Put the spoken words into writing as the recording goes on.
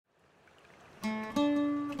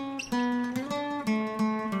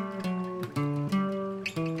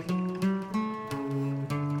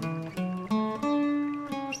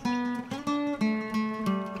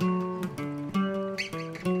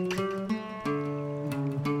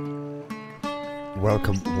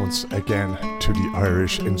welcome once again to the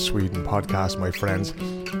Irish in Sweden podcast, my friends.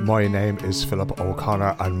 My name is Philip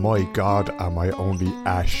O'Connor, and my God, am I only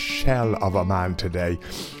a shell of a man today.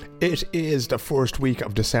 It is the first week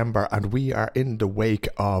of December, and we are in the wake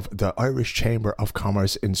of the Irish Chamber of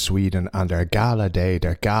Commerce in Sweden and their gala day,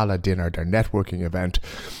 their gala dinner, their networking event.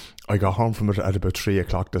 I got home from it at about 3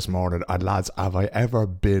 o'clock this morning, and lads, have I ever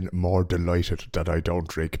been more delighted that I don't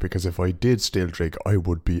drink? Because if I did still drink, I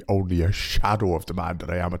would be only a shadow of the man that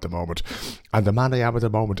I am at the moment. And the man I am at the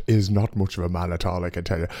moment is not much of a man at all, I can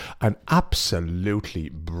tell you. An absolutely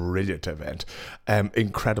brilliant event.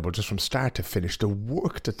 Incredible, just from start to finish. The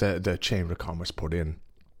work that the Chamber of Commerce put in.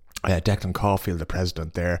 Declan Caulfield, the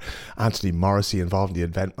president there, Anthony Morrissey involved in the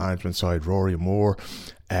event management side, Rory Moore,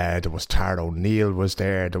 there was Tara O'Neill was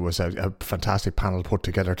there was a fantastic panel put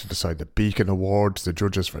together to decide the Beacon Awards, the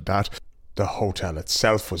judges for that. The hotel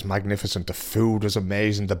itself was magnificent, the food was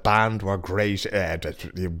amazing, the band were great,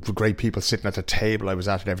 the great people sitting at the table I was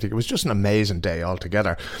at and everything. It was just an amazing day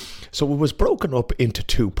altogether. So it was broken up into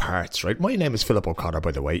two parts, right? My name is Philip O'Connor,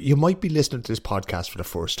 by the way. You might be listening to this podcast for the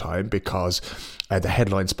first time because the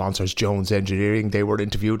headline sponsors, Jones Engineering, they were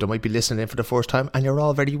interviewed. They might be listening in for the first time, and you're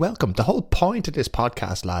all very welcome. The whole point of this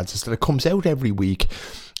podcast, lads, is that it comes out every week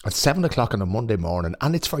at 7 o'clock on a Monday morning,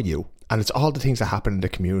 and it's for you. And it's all the things that happen in the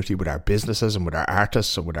community with our businesses and with our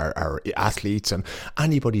artists and with our athletes and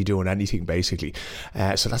anybody doing anything, basically.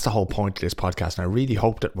 So that's the whole point of this podcast. And I really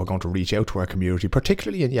hope that we're going to reach out to our community,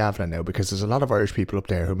 particularly in Yavna now, because there's a lot of Irish people up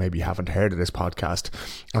there who maybe haven't heard of this podcast.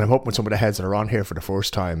 And I'm hoping some of the heads that are on here for the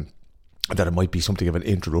first time, that it might be something of an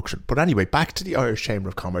introduction. But anyway, back to the Irish Chamber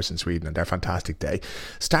of Commerce in Sweden and their fantastic day.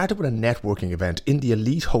 Started with a networking event in the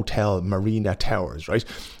elite hotel Marina Towers, right?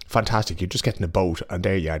 Fantastic. You just get in a boat and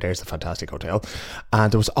there you are, there's the fantastic hotel.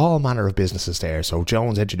 And there was all manner of businesses there. So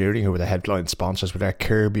Jones Engineering, who were the headline sponsors, were there.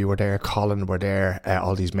 Kirby were there, Colin were there,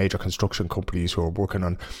 all these major construction companies who are working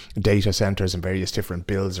on data centres and various different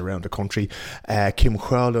builds around the country. Kim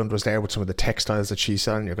Sjölund was there with some of the textiles that she's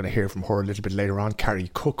selling. You're going to hear from her a little bit later on.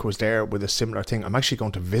 Carrie Cook was there with a similar thing. I'm actually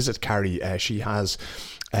going to visit Carrie. She has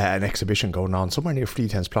an exhibition going on somewhere near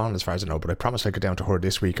Friedhelmsplan, as far as I know, but I promised I'd go down to her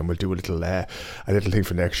this week and we'll do a little thing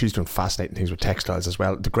from there. She's doing fascinating things with textiles as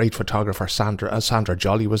well. The great photographer Sandra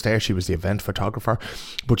Jolly was there. She was the event photographer,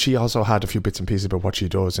 but she also had a few bits and pieces about what she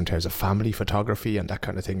does in terms of family photography and that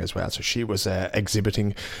kind of thing as well. So she was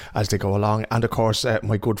exhibiting as they go along. And of course,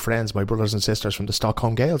 my good friends, my brothers and sisters from the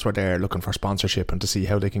Stockholm Gales were there looking for sponsorship and to see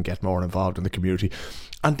how they can get more involved in the community.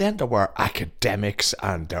 And then there were academics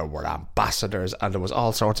and there were ambassadors and there was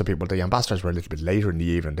all sorts of people. The ambassadors were a little bit later in the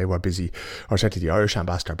evening. They were busy, or certainly the Irish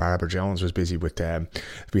ambassador Barbara Jones was busy with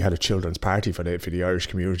we had a children's party for the Irish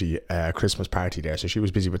community, Christmas party there, so she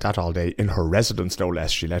was busy with that all day in her residence, no less.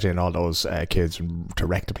 She let in all those kids to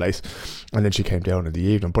wreck the place, and then she came down in the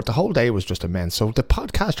evening. But the whole day was just immense. So the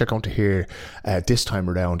podcast you're going to hear this time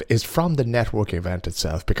around is from the networking event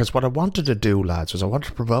itself, because what I wanted to do, lads, was I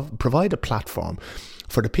wanted to provide a platform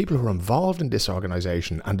for the people who are involved in this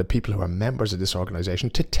organisation and the people who are members of this organisation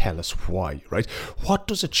to tell us why, right? What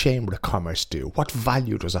does a Chamber of Commerce do? What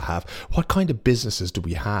value does it have? What kind of businesses do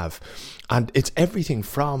we have? And it's everything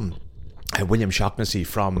from William Shaughnessy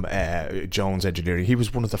from Jones Engineering. He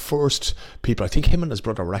was one of the first people, I think him and his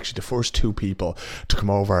brother were actually the first two people to come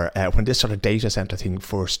over when this sort of data centre thing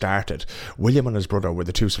first started. William and his brother were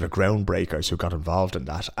the two sort of groundbreakers who got involved in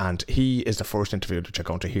that, and he is the first interview that you're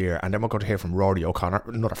going to hear. And then we're going to hear from Rory O'Connor,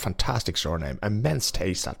 another fantastic surname, immense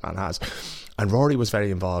taste that man has. And Rory was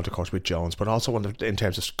very involved, of course, with Jones, but also in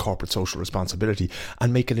terms of corporate social responsibility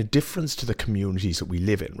and making a difference to the communities that we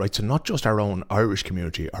live in, right? So not just our own Irish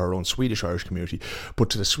community, our own Swedish Irish community,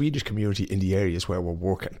 but to the Swedish community in the areas where we're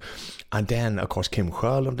working. And then, of course, Kim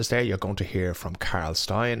Sjölund is there. You're going to hear from Carl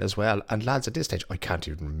Stein as well. And lads, at this stage, I can't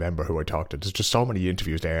even remember who I talked to. There's just so many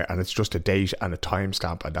interviews there, and it's just a date and a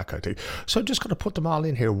timestamp and that kind of thing. So I'm just going to put them all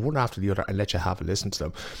in here, one after the other, and let you have a listen to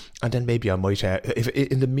them. And then maybe I might, if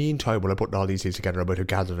in the meantime, when I put all these things together, I might have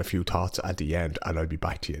gathered a few thoughts at the end, and I'll be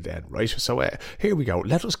back to you then, right? So here we go.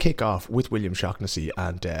 Let us kick off with William Shaughnessy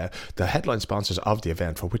and the headline sponsors of the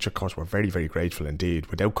event, for which, of course, we're very, very grateful indeed.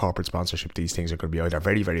 Without corporate sponsorship, these things are going to be either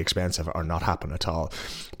very, very expensive or not happen at all.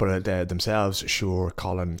 But themselves, sure,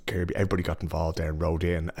 Colin, Kirby, everybody got involved there and rode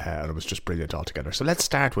in, and it was just brilliant altogether. So let's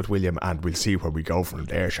start with William, and we'll see where we go from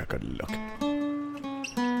there. Sure, good luck.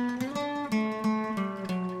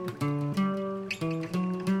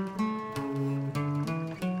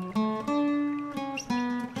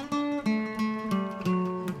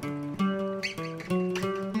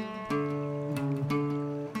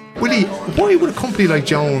 Willie, why would a company like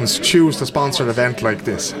Jones choose to sponsor an event like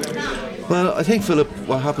this? Well, I think, Philip,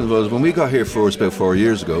 what happened was when we got here first about 4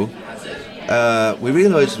 years ago, we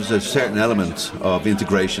realised there was a certain element of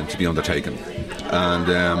integration to be undertaken.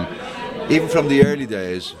 And even from the early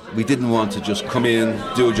days, we didn't want to just come in,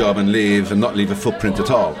 do a job and leave, and not leave a footprint at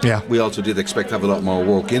all. Yeah. We also did expect to have a lot more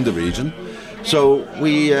work in the region. So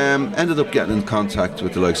we ended up getting in contact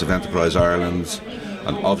with the likes of Enterprise Ireland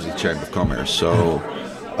and obviously Chamber of Commerce. So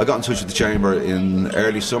I got in touch with the Chamber in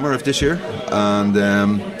early summer of this year, and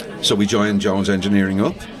so we joined Jones Engineering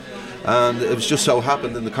up. And it was just so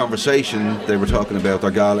happened in the conversation they were talking about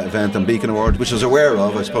our Gala event and Beacon Award, which I was aware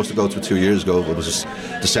of. I was supposed to go to it 2 years ago, but it was just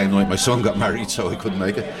the same night my son got married, so I couldn't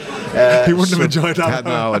make it. He wouldn't have enjoyed that.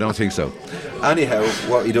 No, I don't think so. Anyhow,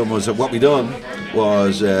 what we done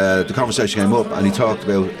was the conversation came up, and he talked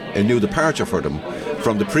about a new departure for them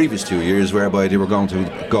from the previous 2 years, whereby they were going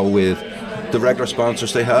to go with the regular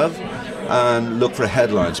sponsors they have and look for a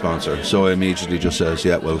headline sponsor. So I immediately just says,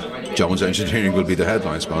 yeah, well, Jones Engineering will be the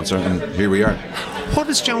headline sponsor, and here we are. What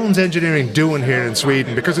is Jones Engineering doing here in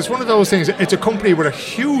Sweden? Because it's one of those things, it's a company with a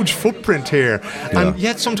huge footprint here, and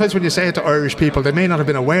yet sometimes when you say it to Irish people, they may not have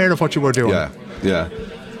been aware of what you were doing. Yeah.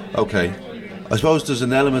 Okay. I suppose there's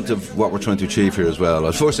an element of what we're trying to achieve here as well.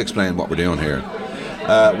 I'll first explain what we're doing here.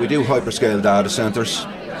 We do hyperscale data centres,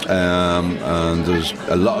 and there's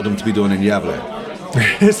a lot of them to be done in Gävle.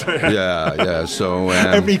 Yeah. So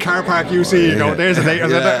every car park you see, you know, there's a data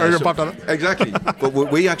center. Exactly. But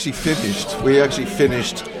we actually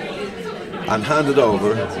finished and handed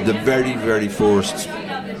over the very, very first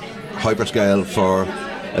hyperscale for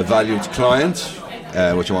a valued client,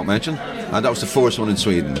 which I won't mention, and that was the first one in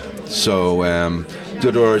Sweden. So the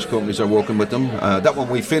other Irish companies are working with them. That one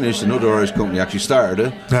we finished, another Irish company actually started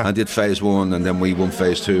it and did phase 1, and then we won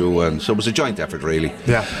phase 2, and so it was a joint effort really.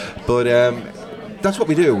 Yeah. But that's what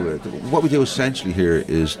we do. What we do essentially here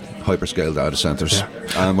is hyperscale data centres,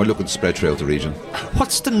 and we're looking to spread throughout the region.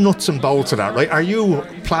 What's the nuts and bolts of that, right? Are you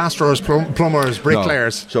plasterers, plumbers,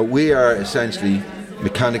 bricklayers? No. So we are essentially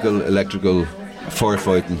mechanical, electrical,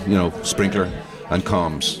 firefighting, sprinkler and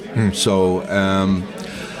comms. So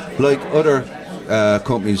like other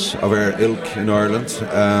companies of our ilk in Ireland,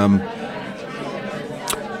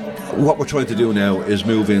 what we're trying to do now is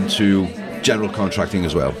move into general contracting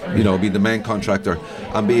as well, be the main contractor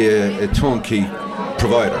and be a turnkey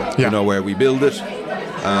provider, where we build it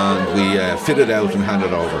and we fit it out and hand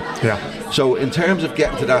it over. So in terms of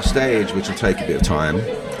getting to that stage, which will take a bit of time,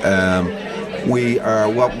 we are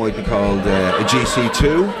what might be called a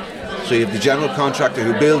GC2. So you have the general contractor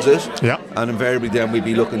who builds it, and invariably then we'd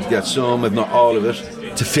be looking to get some, if not all of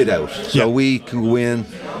it, to fit out. So we can go in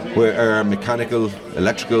with our mechanical,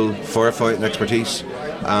 electrical, firefighting expertise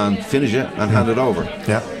and finish it and hand it over.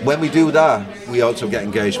 When we do that, we also get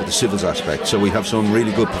engaged with the civils aspect. So we have some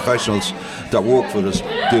really good professionals that work for us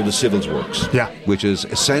doing the civils works, which is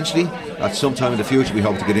essentially, at some time in the future, we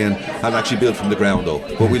hope to get in and actually build from the ground up.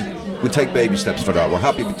 But we'll take baby steps for that. We're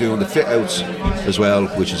happy with doing the fit outs as well,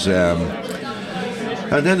 which is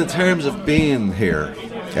and then in terms of being here,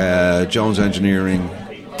 Jones Engineering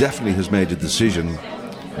definitely has made the decision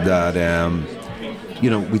that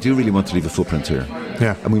we do really want to leave a footprint here,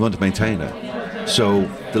 and we want to maintain it. So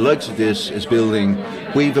the likes of this is building.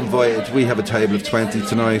 We have a table of 20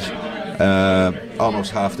 tonight.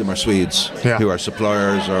 Almost half of them are Swedes who are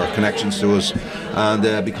suppliers or connections to us,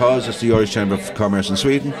 and because it's the Irish Chamber of Commerce in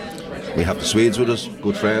Sweden, we have the Swedes with us,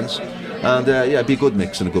 good friends, and it'd be a good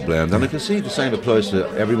mix and a good blend. And I can see the same applies to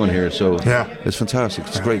everyone here, so it's fantastic.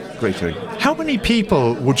 It's a great thing. How many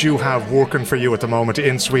people would you have working for you at the moment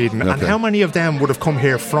in Sweden, and how many of them would have come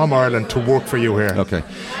here from Ireland to work for you here? Okay,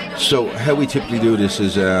 so how we typically do this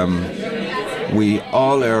is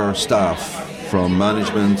all our staff, from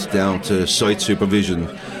management down to site supervision,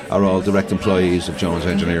 are all direct employees of Jones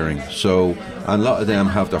Engineering. So, and a lot of them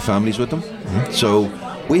have their families with them. So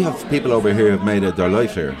we have people over here who've made it their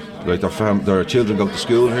life here. Like their children go to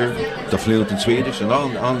school here, they're fluent in Swedish, and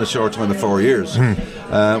on the short time of 4 years.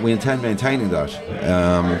 We intend maintaining that.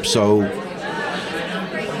 So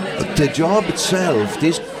the job itself,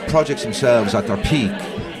 these projects themselves at their peak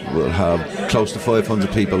will have close to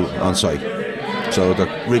 500 people on site. So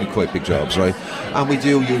they're really quite big jobs, right? And we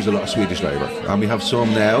do use a lot of Swedish labour. And we have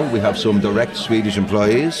some now, we have some direct Swedish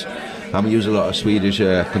employees, and we use a lot of Swedish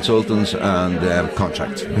consultants and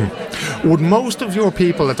contract. Would most of your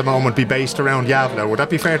people at the moment be based around Gävle? Would that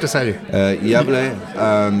be fair to say? Gävle,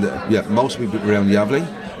 and most will be around Gävle,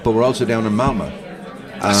 but we're also down in Malmö.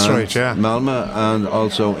 That's right, Malmö, and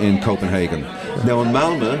also in Copenhagen. Now in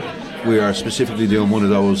Malmö, we are specifically doing one of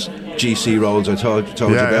those GC roles I told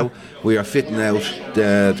you about. We are fitting out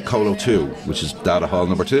the Colo 2, which is data hall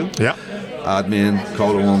number 2. admin,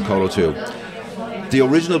 Colo 1, Colo 2. The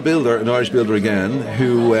original builder, an Irish builder again,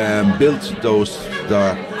 who built those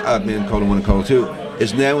admin, Colo 1 and Colo 2,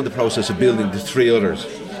 is now in the process of building the 3 others.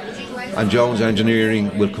 And Jones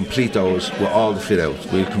Engineering will complete those with all the fit out.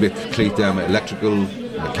 We'll complete them electrical,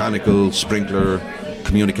 mechanical, sprinkler,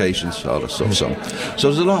 communications, all that stuff. So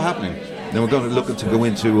there's a lot happening. Now we're going to look to go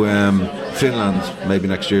into Finland maybe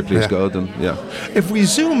next year, please God. And if we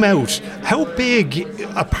zoom out, how big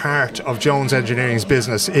a part of Jones Engineering's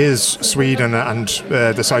business is Sweden and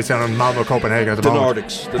the sites down in Malmö, Copenhagen at the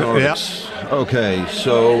moment? The Nordics. Yeah. Okay,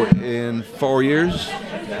 so in 4 years,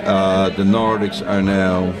 the Nordics are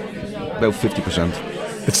now about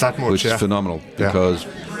 50%. It's that much, which is phenomenal because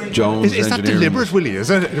Jones is that deliberate, Willie? Is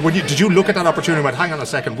it? Did you look at that opportunity and went, hang on a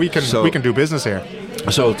second, we can do business here?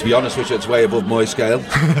 So to be honest with you, it's way above my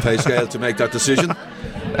pay scale to make that decision.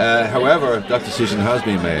 However, that decision has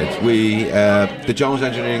been made. The Jones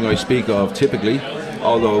Engineering I speak of typically,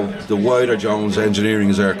 although the wider Jones Engineering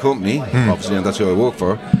is our company, obviously, and that's who I work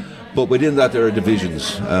for, but within that there are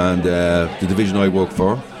divisions, and the division I work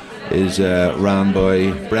for is ran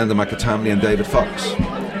by Brendan McAtamney and David Fox,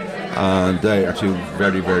 and they are 2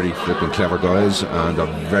 very, very flipping clever guys and are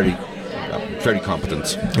very, very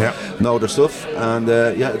competent. Know their stuff, and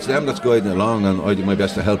it's them that's guiding along, and I do my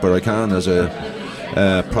best to help where I can as a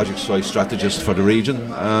project site strategist for the region,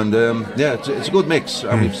 and it's a good mix.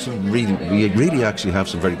 And we really actually have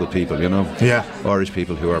some very good people, Irish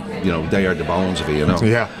people who are, they are the bones of it,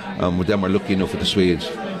 and with them we're lucky enough with the Swedes.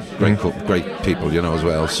 Great people, as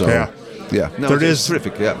well. So, it's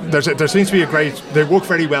terrific. Yeah, there seems to be they work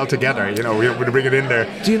very well together. When they bring it in there.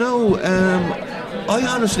 Do you know? I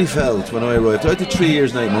honestly felt when I arrived, I did 3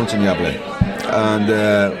 years and 8 months in Gala,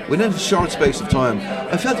 and within a short space of time,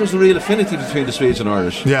 I felt there was a real affinity between the Swedes and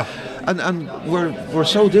Irish. Yeah. And we're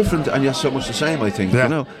so different, and yet so much the same. I think,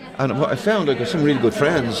 And what I found, I got some really good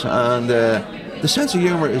friends, and the sense of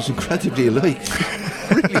humour is incredibly alike.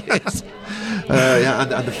 It really is.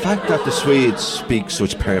 And the fact that the Swedes speak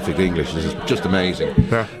such perfect English is just amazing.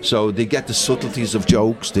 Yeah. So they get the subtleties of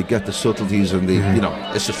jokes, they get the subtleties, and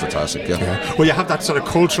it's just fantastic. Yeah. Well, you have that sort of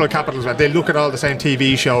cultural capital as well. They look at all the same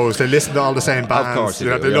TV shows, they listen to all the same bands. Of course, they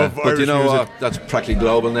love but Irish music. What? That's practically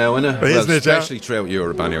global now, isn't it? Isn't it? Especially throughout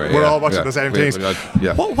Europe, anyway. We're all watching the same things.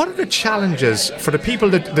 What are the challenges for the people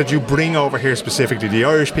that you bring over here specifically, the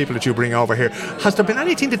Irish people that you bring over here? Has there been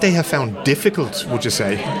anything that they have found difficult, would you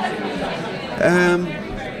say?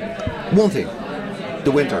 One thing,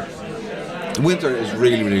 the winter. The winter is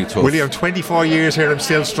really, really tough. Willie, I'm 24 years here, I'm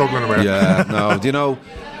still struggling with it. Yeah, no,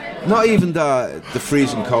 not even the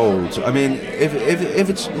freezing cold. I mean, if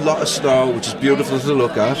it's a lot of snow, which is beautiful to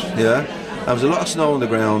look at, and there's a lot of snow on the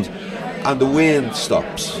ground, and the wind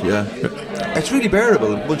stops, it's really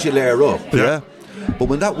bearable once you layer up, But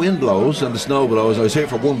when that wind blows and the snow blows, I was here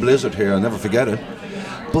for one blizzard here, I'll never forget it.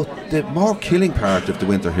 But the more killing part of the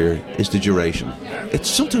winter here is the duration. It's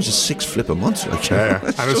sometimes 6 flipping months. And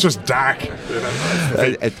it's just dark.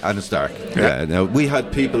 And it's dark. Yeah. Now, we had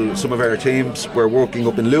people, some of our teams were working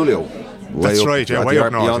up in Luleå. That's right, way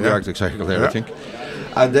up north. Beyond the Arctic Circle there, I think.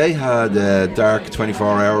 And they had dark 24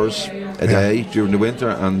 hours a day during the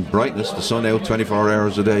winter, and brightness, the sun out 24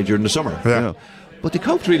 hours a day during the summer. Yeah. But they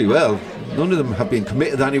coped really well. None of them have been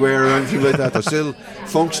committed anywhere or anything like that. They're still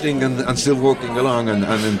functioning and still working along and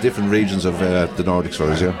in different regions of the Nordics for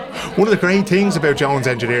us, One of the great things about Jones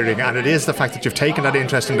Engineering, and it is the fact that you've taken that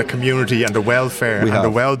interest in the community and the welfare and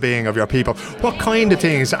the well-being of your people. What kind of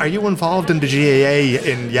things? Are you involved in the GAA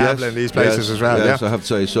in Gävle and these places as well? Yes, I have to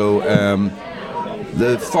say. So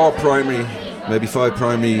the 5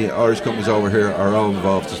 primary Irish companies over here are all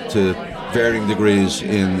involved to varying degrees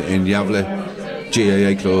in Gävle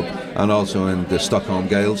GAA club and also in the Stockholm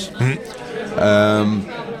Gales.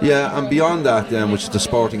 And beyond that then, which is the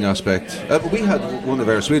sporting aspect, we had one of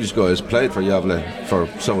our Swedish guys played for Gävle for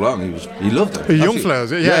so long, he loved it. A young fella,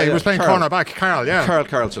 he was playing cornerback, Carl, Carl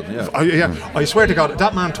Carlson, I swear to God,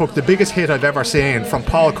 that man took the biggest hit I've ever seen from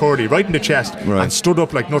Paul Cordy right in the chest and stood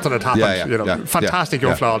up like nothing had happened. Fantastic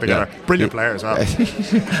young fella altogether. Brilliant player as well.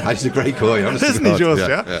 He's a great guy, honestly. Isn't he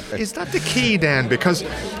just, Is that the key then? Because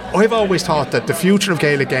I've always thought that the future of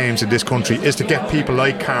Gaelic games in this country is to get people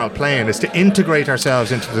like Carl playing, is to integrate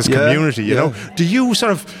ourselves into this community, you know. Do you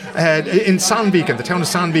sort of, in Sandviken, the town of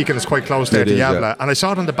Sandviken is quite close there to Gävle, and I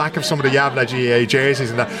saw it on the back of some of the Gävle GAA jerseys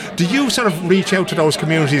and that. Do you sort of reach out to those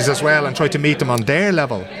communities as well and try to meet them on their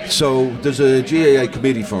level? So there's a GAA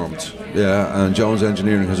committee formed, and Jones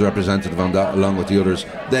Engineering has a representative on that along with the others.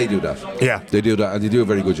 They do that. They do that, and they do a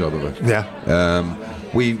very good job of it.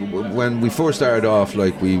 When we first started off,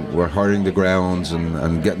 like, we were hiring the grounds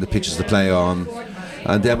and getting the pitches to play on.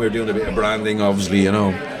 And then we were doing a bit of branding, obviously, you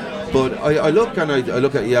know. But I look at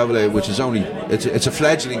Gala, which is it's a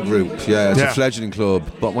fledgling group, it's a fledgling club.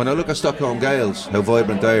 But when I look at Stockholm Gales, how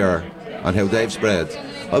vibrant they are and how they've spread,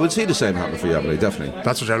 I would see the same happen for Gala, definitely.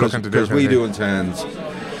 That's what you're looking to do. Because we do intend.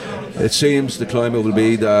 It seems the climate will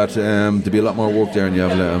be that there'll be a lot more work there in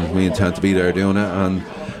Gala, and we intend to be there doing it. And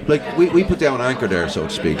like we put down anchor there, so to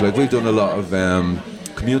speak. Like we've done a lot of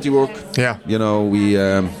community work. Yeah. You know, we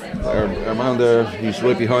our man there, he's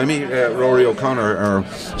right behind me, Rory O'Connor, our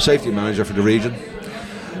safety manager for the region.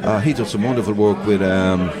 He did some wonderful work with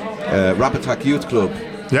Rap Attack Youth Club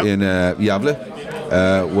in Gävle,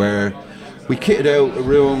 where we kitted out a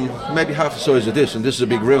room maybe half the size of this, and this is a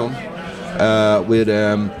big room with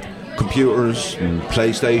computers and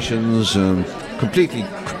PlayStations, and completely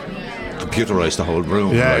computerised the whole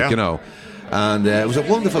room, you know. And it was a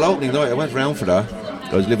wonderful opening night. I went round for that.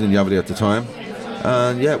 I was living in Gävle at the time,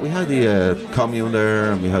 and we had the commune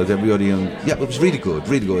there, and we had everybody, and it was really good,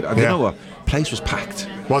 really good. And you know what? The place was packed.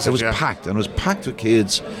 It was packed, and it was packed with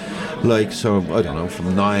kids, like I don't know,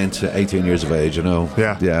 from 9 to 18 years of age. You know,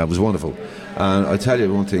 it was wonderful. And I tell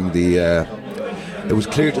you one thing, it was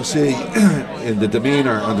clear to see in the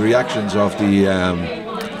demeanour and the reactions of the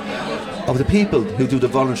people who do the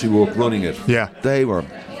voluntary work running it. Yeah, they were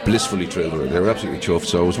blissfully thrilled with it. They were absolutely chuffed,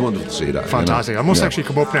 so it was wonderful to see that. Fantastic. I must actually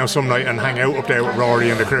come up now some night and hang out up there with Rory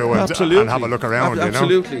and the crew and have a look around.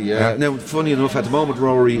 Absolutely, yeah. Now, funny enough, at the moment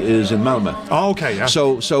Rory is in Malmö. Oh, okay, yeah.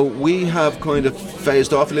 So we have kind of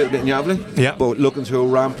phased off a little bit in Gävle, but looking to a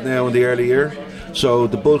ramp now in the early year. So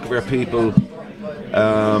the bulk of our people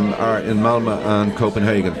are in Malmö and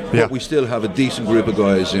Copenhagen. But we still have a decent group of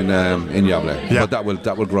guys in Gävle. But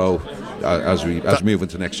that will grow as we move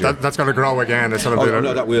into next year. That's going to grow again.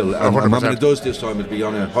 That will. And when it does this time, it'll be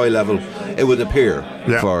on a high level. It would appear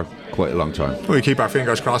for quite a long time. We keep our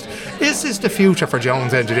fingers crossed. Is this the future for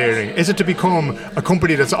Jones Engineering? Is it to become a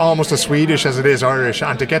company that's almost as Swedish as it is Irish,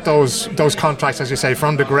 and to get those contracts, as you say,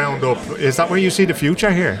 from the ground up? Is that where you see the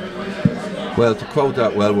future here? Well, to quote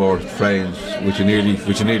that well-worn phrase, which you nearly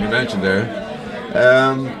mentioned there,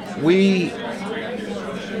 we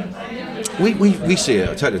see it.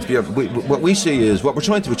 I tell you, to be honest, what we see is what we're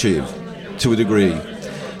trying to achieve, to a degree.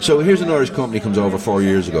 So here's an Irish company comes over 4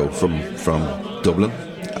 years ago from Dublin,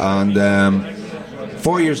 and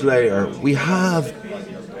 4 years later we have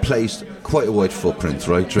placed quite a wide footprint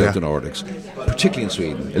right throughout the Nordics, particularly in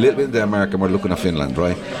Sweden, a little bit in Denmark, and we're looking at Finland,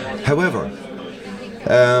 right? However,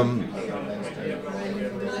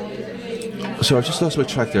 so I just lost my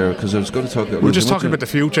track there because I was going to talk about... We're just talking about the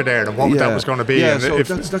future there and what that was going to be. Yeah, so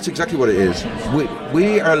that's exactly what it is.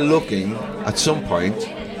 We are looking at some point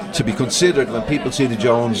to be considered, when people see the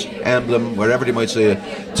Jones emblem, wherever they might say it,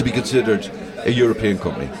 to be considered a European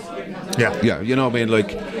company. Yeah, you know what I mean?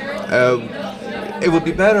 Like, it would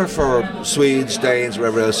be better for Swedes, Danes,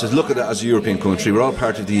 wherever else, to look at it as a European country. We're all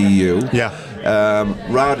part of the EU.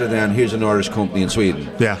 Rather than here's an Irish company in Sweden.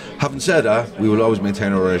 Having said that, we will always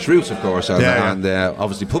maintain our Irish roots, of course, and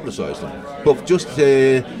obviously publicise them. But just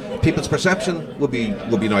people's perception would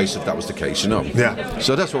be nice if that was the case, you know.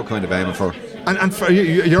 So that's what we're kind of aiming for. And for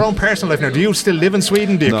your own personal life now, do you still live in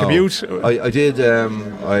Sweden? Do you commute? I did.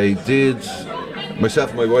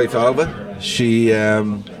 Myself and my wife Alva. She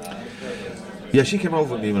came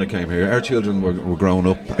over with me when I came here. Our children were grown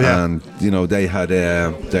up, and they had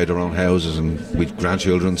their own houses and with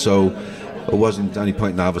grandchildren. So it wasn't any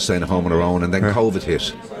point in Alva staying at home on her own. And then COVID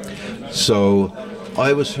hit. So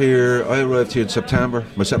I was here. I arrived here in September.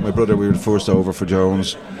 Myself and my brother, we were the first over for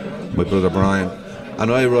Jones. My brother Brian,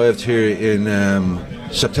 and I arrived here in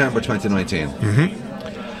September 2019.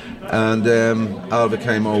 And Alva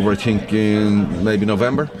came over, I think, in maybe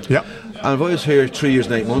November. And if I was here 3 years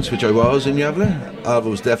and 8 months, which I was in Gävle, Alva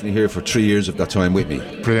was definitely here for 3 years of that time with me.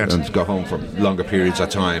 Brilliant. And got home for longer periods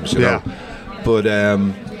at times, you know. But,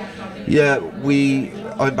 I'm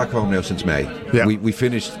back home now since May. We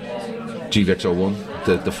finished GVX01,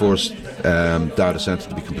 the first data centre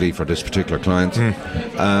to be complete for this particular client.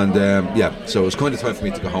 And, so it was kind of time for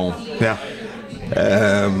me to go home.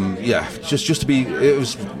 Just to be, it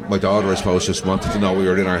was my daughter, I suppose, just wanted to know we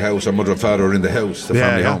were in our house. Our mother and father were in the house, the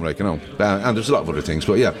family home, like, you know. And there's a lot of other things,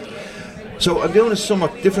 but so I'm doing a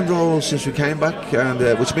somewhat different role since we came back, and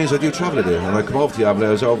which means I do travel a bit. And I come over to Gävle. I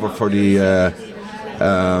was over for the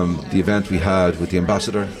event we had with the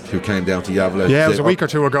ambassador who came down to Gävle. It was a week or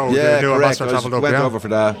two ago. The new ambassador travelled up. Went over for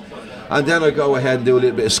that. And then I go ahead and do a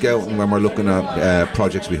little bit of scouting when we're looking at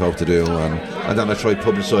projects we hope to do, and then I try to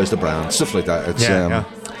publicise the brand, stuff like that. It's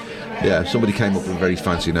somebody came up with a very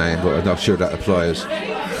fancy name, but I'm not sure that applies.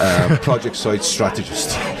 project site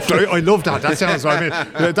strategist. I love that. That sounds, I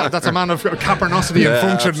mean, that's a man of capernosity and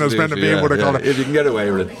function, as Brendan Bean would have called it. If you can get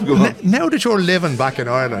away with it. Go on. Now that you're living back in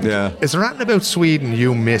Ireland, is there anything about Sweden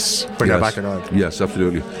you miss when you're back in Ireland? Yes,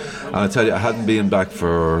 absolutely. And I tell you, I hadn't been back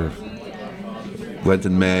went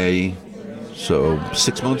in May, so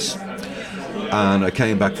 6 months. And I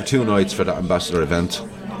came back for 2 nights for that ambassador event.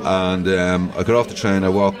 And I got off the train, I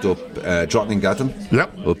walked up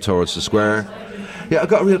Drottninggatan, up towards the square. Yeah, I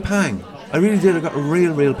got a real pang. I really did. I got a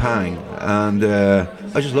real pang. And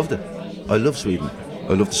I just loved it. I love Sweden.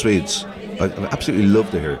 I love the Swedes. I absolutely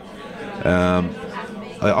loved it here.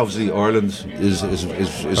 Obviously, Ireland is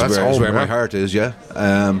where my heart is,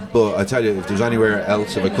 but I tell you, if there's anywhere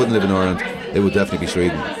else, if I couldn't live in Ireland, it would definitely be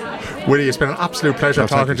Sweden. Willie, it's been an absolute pleasure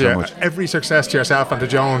talking to you. So every success to yourself and to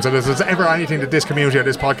Jones. And if there's ever anything that this community or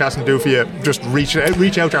this podcast can do for you, just reach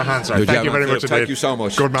out your hands. Right? Thank you very much indeed. Thank you so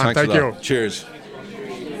much. Good man. Thank you. Cheers.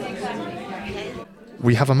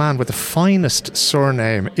 We have a man with the finest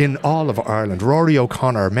surname in all of Ireland, Rory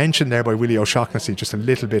O'Connor, mentioned there by Willie O'Shaughnessy just a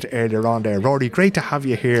little bit earlier on there. Rory, great to have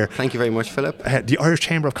you here. Thank you very much, Philip. The Irish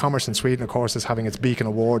Chamber of Commerce in Sweden, of course, is having its Beacon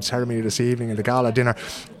Awards ceremony this evening and the gala dinner.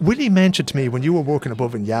 Willie mentioned to me when you were working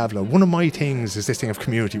above in Gävle, one of my things is this thing of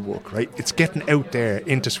community work, right? It's getting out there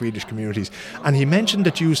into Swedish communities. And he mentioned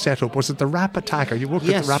that you set up, was it the Rap Attack? Or you worked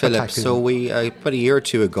with the Rap Attack? Yes, Philip. So we, about a year or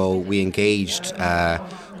two ago, we engaged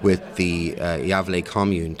with the Gävle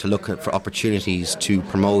commune to look for opportunities to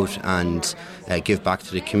promote and give back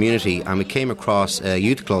to the community, and we came across a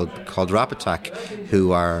youth club called Rap Attack,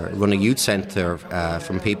 who are running a youth centre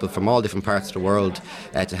from people from all different parts of the world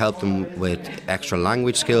to help them with extra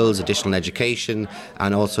language skills, additional education,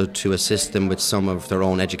 and also to assist them with some of their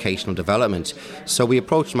own educational development. So we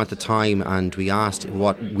approached them at the time and we asked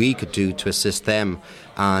what we could do to assist them.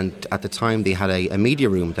 And at the time they had a media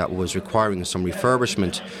room that was requiring some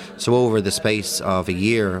refurbishment. So over the space of a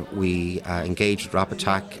year we engaged with Rap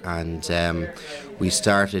Attack and we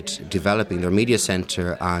started developing their media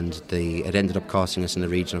centre, and it ended up costing us in the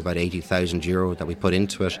region of about €80,000 that we put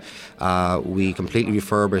into it. We completely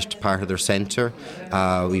refurbished part of their centre.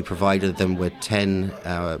 We provided them with 10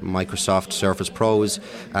 Microsoft Surface Pros.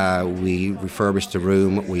 We refurbished the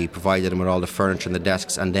room. We provided them with all the furniture and the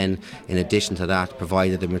desks, and then in addition to that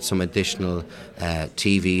provided them with some additional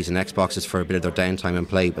TVs and Xboxes for a bit of their downtime and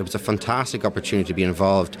play. It was a fantastic opportunity to be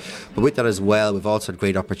involved. But with that as well, we've also had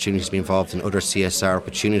great opportunities to be involved in other CSR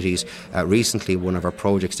opportunities. Recently, one of our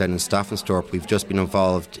projects down in Staffanstorp, we've just been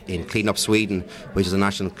involved in Clean Up Sweden, which is a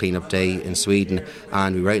national clean up day in Sweden,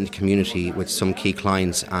 and we were out in the community with some key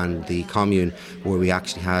clients and the commune, where we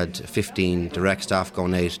actually had 15 direct staff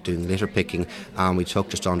going out doing litter picking, and we took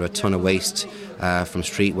just under a ton of waste from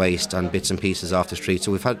street waste and bits and pieces off the street.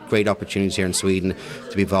 So we've had great opportunities here in Sweden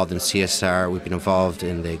to be involved in CSR. We've been involved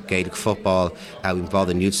in the Gaelic football, we've been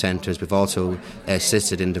involved in youth centres. We've also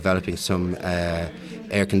assisted in developing some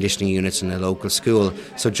air conditioning units in a local school.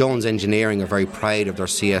 So Jones Engineering are very proud of their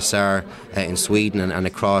CSR in Sweden and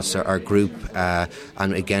across our group,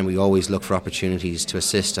 and again we always look for opportunities to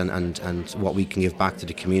assist and what we can give back to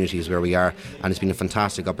the communities where we are, and it's been a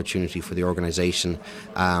fantastic opportunity for the organisation,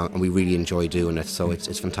 and we really enjoy doing it, so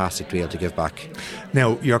it's fantastic to be able to give back.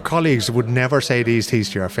 Now, your colleagues would never say these things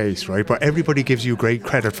to your face, right? But everybody gives you great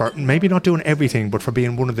credit for maybe not doing everything, but for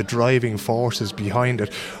being one of the driving forces behind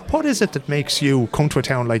it. What is it that makes you come to a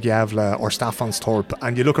town like Gävle or Staffanstorp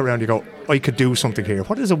and you look around and you go, I could do something here?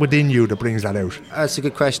 What is it within you that brings that out? That's a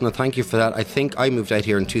good question, and thank you for that. I think I moved out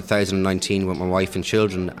here in 2019 with my wife and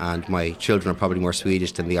children, and my children are probably more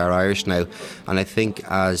Swedish than they are Irish now, and I think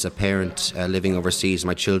as a parent living overseas,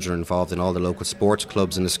 my children are involved in all the local sports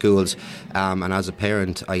clubs in the schools, and as a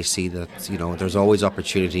parent I see that there's always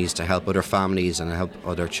opportunities to help other families and help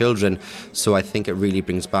other children, so I think it really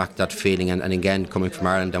brings back that feeling, and again, coming from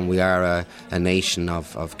Ireland, and we are a nation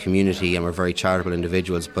of community, and we're very charitable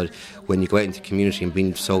individuals, but when you go out into the community and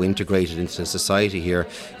being so integrated into society here,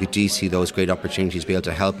 you do see those great opportunities to be able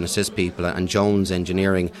to help and assist people, and Jones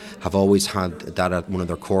Engineering have always had that at one of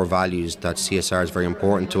their core values, that CSR is very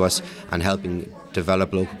important to us, and helping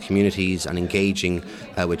develop local communities and engaging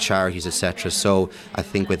with charities, etc. So I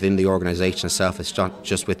think within the organisation itself, it's not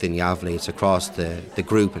just within Gävle, it's across the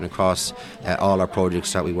group and across all our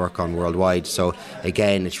projects that we work on worldwide. So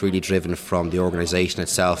again, it's really driven from the organisation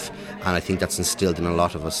itself, and I think that's instilled in a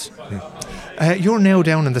lot of us. You're now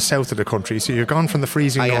down in the south of the country, so you've gone from the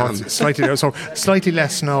freezing north slightly down, so slightly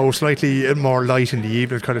less snow, slightly more light in the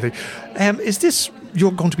evening kind of thing. Is this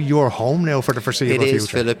going to be your home now for the foreseeable future? It is,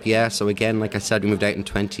 Philip, yeah. So again, like I said, we moved out in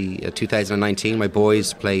 2019. My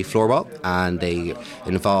boys play floorball, and they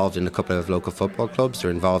involved in a couple of local football clubs.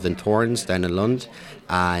 They're involved in Torrens down in Lund,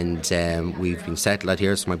 and we've been settled out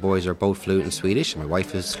here. So my boys are both fluent in Swedish. My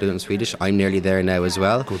wife is fluent in Swedish. I'm nearly there now as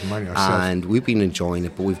well. Good man yourself. And we've been enjoying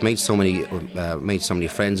it. But we've made so many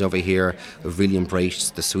friends over here. We've really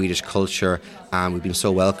embraced the Swedish culture, and we've been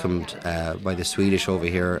so welcomed by the Swedish over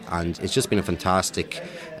here. And it's just been a fantastic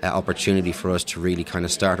opportunity for us to really kind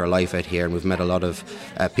of start our life out here. And we've met a lot of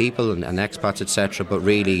people and expats, etc. But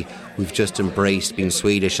really, we've just embraced being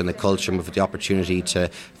Swedish and the culture, and we've had the opportunity to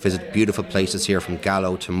visit beautiful places here, from Gala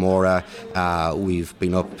to Mora. We've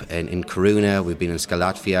been up in Kiruna, we've been in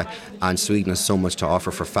Skalatvia, and Sweden has so much to offer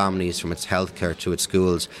for families, from its healthcare to its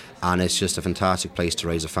schools, and it's just a fantastic place to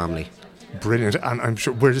raise a family. Brilliant, and I'm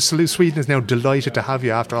sure Sweden is now delighted to have you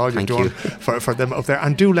after all you've done for them up there.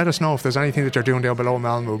 And do let us know if there's anything that you're doing down below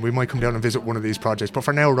Malmo. We might come down and visit one of these projects. But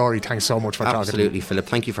for now, Rory, thanks so much for talking. Absolutely, Philip.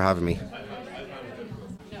 Thank you for having me.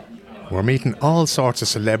 We're meeting all sorts of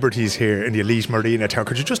celebrities here in the Elite Marina town.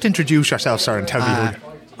 Could you just introduce yourself, sir, and tell me who?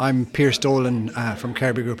 I'm Pierce Dolan from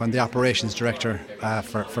Kirby Group. I'm the operations director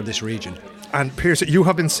for this region. And Pierce, you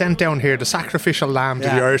have been sent down here, the sacrificial lamb to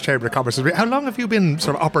the Irish Chamber of Commerce. How long have you been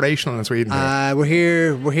sort of operational in Sweden?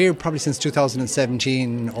 We're here probably since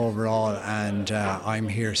 2017 overall, and I'm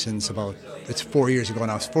here since it's 4 years ago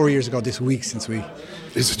now. It's 4 years ago this week since we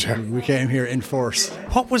came here in force.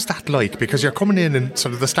 What was that like? Because you're coming in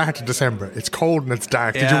sort of the start of December. It's cold and it's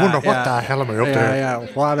dark. Did you wonder what the hell am I up there? Yeah,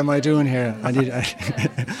 what am I doing here?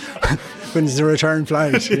 When's the return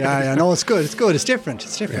flight? No, it's good. It's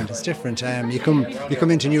different. You come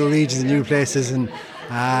into new regions and new places, and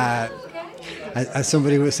as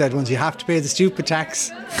somebody said once, you have to pay the stupid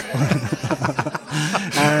tax.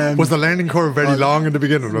 Was the learning curve very long in the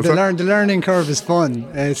beginning? The learning curve is fun.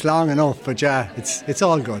 It's long enough, but it's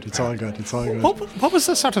all good. It's all good. What was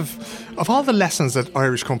the sort of all the lessons that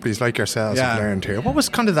Irish companies like yourselves have learned here? What was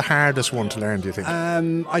kind of the hardest one to learn, do you think? I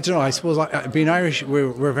don't know. I suppose being Irish,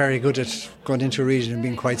 we're very good at going into a region and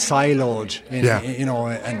being quite siloed,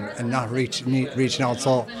 and not reaching out.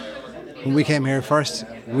 So when we came here first,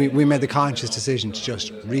 we made the conscious decision to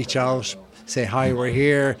just reach out, say hi, we're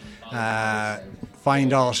here,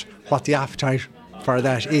 find out what the appetite for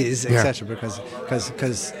that is, etc.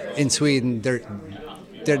 Because in Sweden they're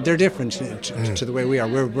different to the way we are.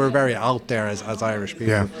 We're very out there as Irish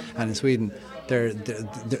people, and in Sweden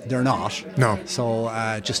they're not. No. So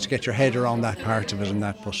just to get your head around that part of it, and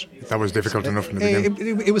but that was difficult enough in the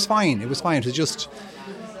beginning. It was fine. It was fine to just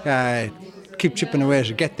keep chipping away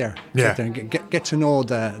to get there. Get to know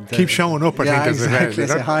the keep showing up. I think exactly.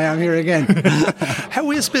 Say, hi, I'm here again.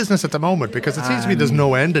 How is business at the moment? Because it seems to me there's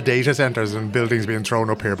no end of data centres and buildings being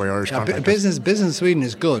thrown up here by Irish contractors. Business in Sweden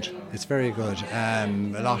is good. It's very good.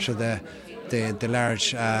 A lot of the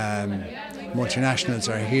large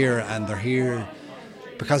multinationals are here, and they're here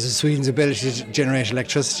because of Sweden's ability to generate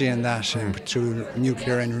electricity and that through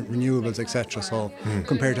nuclear and renewables, etc. So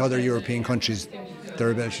compared to other European countries,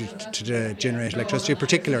 their ability to generate electricity,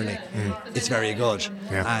 particularly, it's very good,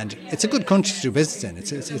 and it's a good country to do business in.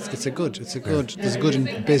 There's a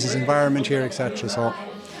good business environment here, etc. So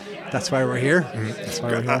that's why we're here. That's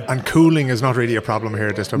why we're here. And cooling is not really a problem here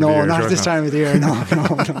at this time of the year. No, not this time of the year. No.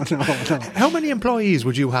 How many employees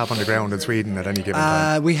would you have on the ground in Sweden at any given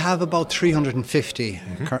time? We have about 350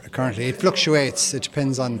 currently. It fluctuates. It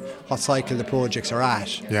depends on what cycle the projects are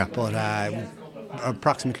at. Yeah. But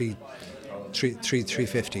approximately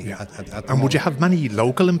 350 at the And moment. Would you have many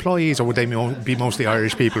local employees, or would they be mostly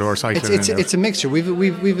Irish people who are cycling? It's a mixture.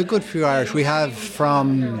 We've a good few Irish. We have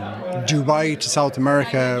from Dubai to South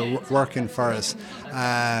America working for us.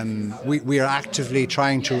 We are actively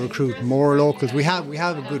trying to recruit more locals. We have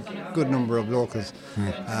a good number of locals.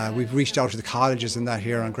 We've reached out to the colleges and that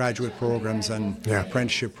here on graduate programs and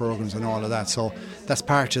apprenticeship programs and all of that. So that's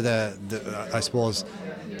part of the I suppose,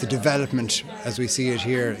 the development as we see it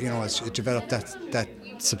here. It's developed that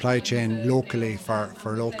supply chain locally for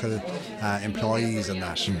local employees and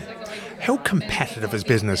that. How competitive is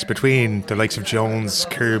business between the likes of Jones,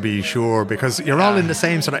 Kirby, Shure? Because you're all in the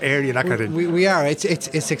same sort of area. That kind of thing. We are.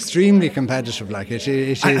 It's extremely competitive. Like it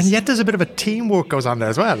is. And yet there's a bit of a teamwork goes on there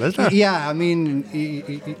as well, isn't there? Yeah, I mean,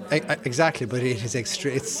 exactly. But it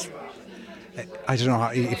is I don't know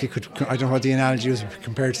if you could. I don't know what the analogy is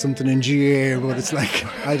compared to something in GA, but it's like,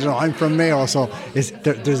 I don't know. I'm from Mayo, so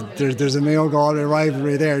there's a Mayo Galway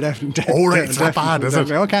rivalry there. Definitely. Oh right, it's not bad, is it?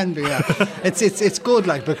 Mayo can be. Yeah, it's good.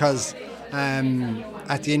 Like because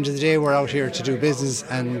at the end of the day, we're out here to do business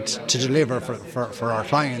and to deliver for our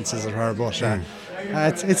clients, as it were. But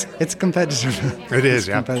it's competitive. It is,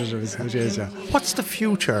 competitive. It is, yeah. What's the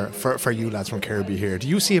future for you lads from Kirby here? Do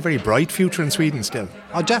you see a very bright future in Sweden still?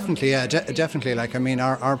 Oh, definitely, yeah, definitely. Like, I mean,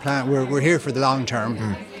 our plan, we're here for the long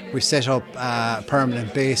term. we set up a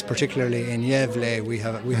permanent base, particularly in Gävle. We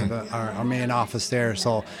have our main office there.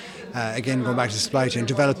 So again, going back to supply chain,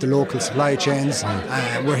 develop the local supply chains.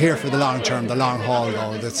 We're here for the long term, the long haul,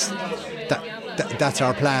 though. That's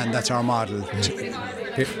our plan. That's our model.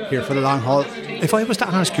 Here for the long haul. If I was to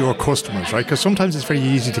ask your customers, right, because sometimes it's very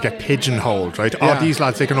easy to get pigeonholed, right? Oh, these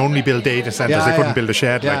lads, they can only build data centres, they couldn't build a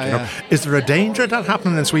shed, Is there a danger of that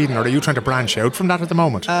happening in Sweden, or are you trying to branch out from that at the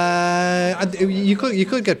moment? You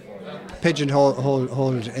could get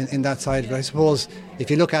pigeonholed in that side, but I suppose if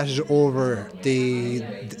you look at it over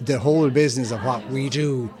the whole business of what we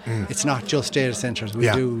do, it's not just data centres. We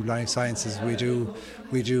do life sciences, we do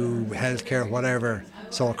healthcare, whatever.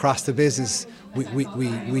 So across the business,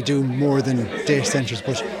 we do more than data centres,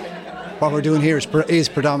 but what we're doing here is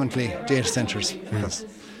predominantly data centres, because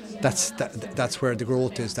that's where the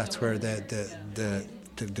growth is. That's where the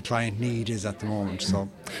client need is at the moment. So.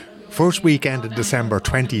 First weekend in December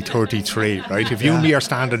 2033, right? If you and me are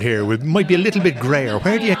standing here, it might be a little bit greyer.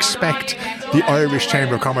 Where do you expect the Irish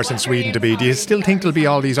Chamber of Commerce in Sweden to be? Do you still think there'll be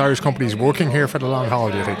all these Irish companies working here for the long haul,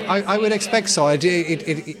 do you think? I would expect so. To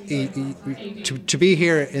be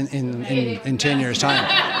here in 10 years' time,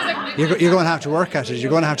 you're going to have to work at it. You're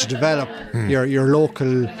going to have to develop your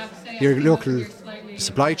local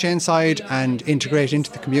supply chain side and integrate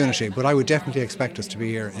into the community. But I would definitely expect us to be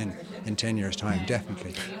here in 10 years' time,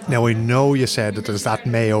 definitely. Now, I know you said that there's that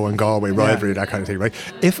Mayo and Galway rivalry, that kind of thing, right?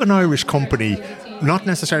 If an Irish company, not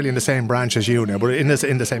necessarily in the same branch as you now, but in the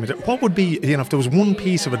same, what would be, if there was one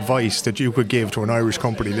piece of advice that you could give to an Irish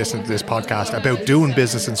company listening to this podcast about doing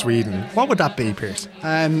business in Sweden, what would that be, Pierce?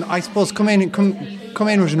 I suppose come in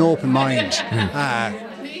with an open mind.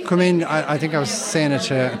 Come in, I think I was saying it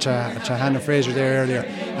to Hannah Fraser there earlier,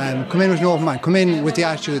 come in with an open mind. Come in with the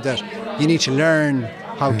attitude that you need to learn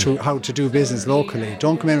how to do business locally.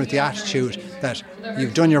 Don't come in with the attitude that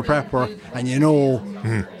you've done your prep work and you know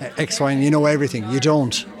X, Y, and you know everything. You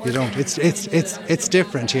don't. It's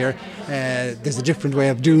different here. There's a different way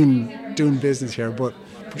of doing business here, but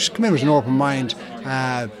just come in with an open mind.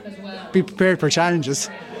 Be prepared for challenges.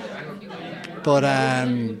 But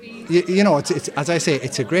it's as I say,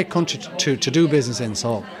 it's a great country to do business in.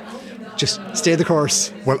 So. Just stay the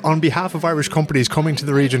course. Well, on behalf of Irish companies coming to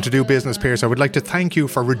the region to do business, Pierce, I would like to thank you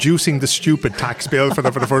for reducing the stupid tax bill for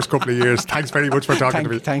the first couple of years. Thanks very much for talking to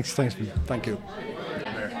me. Thanks. Thank you.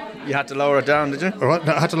 You had to lower it down, did you?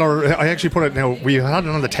 I had to lower it. I actually put it now. We had it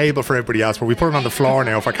on the table for everybody else, but we put it on the floor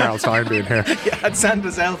now for Carl Stein being here. You had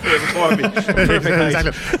Santa's elf here before me. Perfect.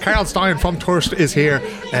 Exactly. Carl Stein from Turst is here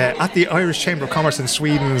at the Irish Chamber of Commerce in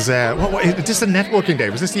Sweden's. Is this a networking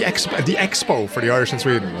day? Was this the expo for the Irish in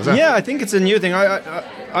Sweden? Was it? Yeah, I think it's a new thing.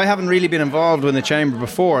 I haven't really been involved with the Chamber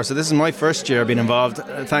before, so this is my first year being involved,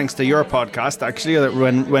 thanks to your podcast, actually,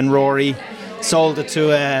 when Rory sold it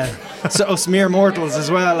to us mere mortals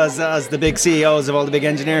as well as the big CEOs of all the big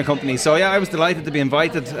engineering companies. So yeah, I was delighted to be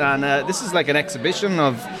invited, and this is like an exhibition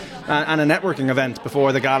of and a networking event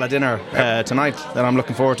before the gala dinner tonight that I'm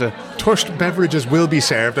looking forward to. Turst beverages will be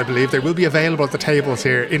served, I believe. They will be available at the tables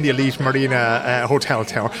here in the Elite Marina Hotel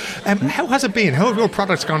Tower. How has it been? How have your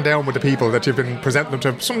products gone down with the people that you've been presenting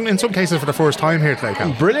them to, in some cases for the first time here today,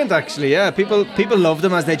 Cal? Brilliant, actually, yeah. People love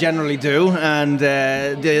them, as they generally do, and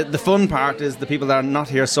the fun part is the people that are not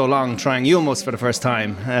here so long trying Ulmus for the first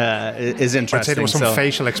time is interesting. I'd say there were some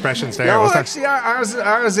facial expressions there. No, actually,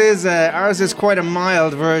 ours is quite a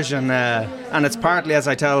mild version, and it's partly, as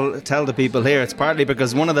I tell the people here, it's partly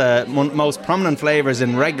because one of the most prominent flavours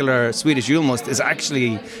in regular Swedish Ulmus is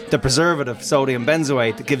actually the preservative sodium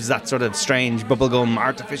benzoate that gives that sort of strange bubblegum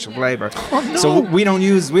artificial flavour. Oh, no. So we don't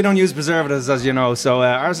use preservatives, as you know. So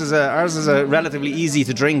ours is a relatively easy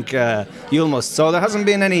to drink Ulmus. So there hasn't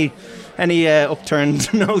been any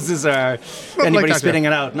upturned noses or anybody spitting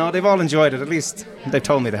it out. No, they've all enjoyed it. At least they've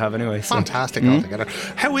told me they have anyway. So. Fantastic altogether.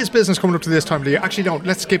 How is business coming up to this time of the year? Actually,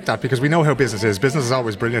 let's skip that because we know how business is. Business is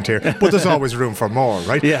always brilliant here, but there's always room for more,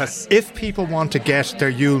 right? Yes. If people want to get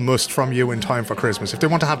their Ulmus from you in time for Christmas, if they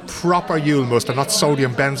want to have proper Ulmus and not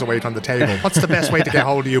sodium benzoate on the table, what's the best way to get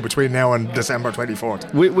hold of you between now and December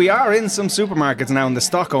 24th? We are in some supermarkets now in the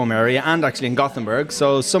Stockholm area and actually in Gothenburg.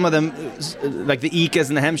 So some of them, like the Icas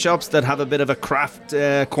and the Hem shops that have a bit of a craft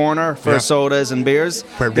corner for sodas and beers.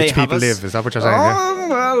 Where rich people live, is that what you're saying? Oh,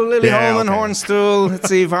 well, Lilleholmen, Hornstull, let's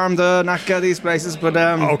see, Värmdö, Nacka, these places. But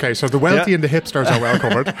Okay, so the wealthy and the hipsters are well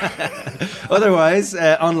covered. Otherwise,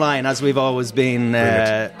 online, as we've always been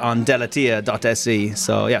on delatia.se.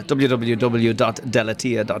 So,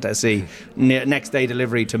 www.delatia.se. Next day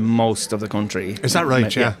delivery to most of the country. Is that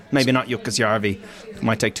right? Yeah. Maybe not Jukkasjärvi. It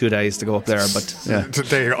might take 2 days to go up there, but yeah.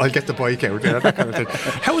 There, I'll get the bike out, that kind of thing.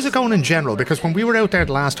 How is it going in general? Because when we were out there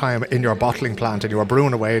the last time in your bottling plant and you were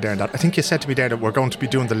brewing away there, and that, I think you said to me there that we're going to be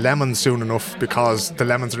doing the lemons soon enough because the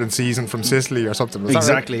lemons are in season from Sicily or something. Is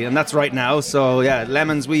exactly, that right? And that's right now. So yeah,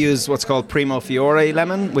 lemons, we use what's called Primo Fiore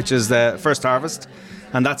lemon, which is the first harvest,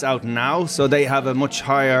 and that's out now. So they have a much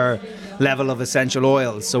higher level of essential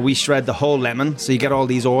oils. So we shred the whole lemon, so you get all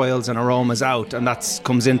these oils and aromas out, and that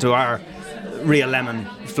comes into our real lemon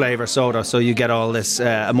flavour soda, so you get all this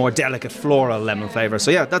a more delicate floral lemon flavour.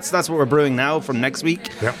 So yeah, that's what we're brewing now from next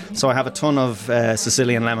week. Yeah. So I have a ton of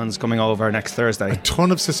Sicilian lemons coming over next Thursday. A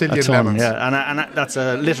ton of Sicilian lemons. Yeah, and that's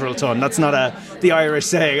a literal ton. That's not the Irish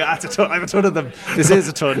saying, that's a ton. I have a ton of them. This is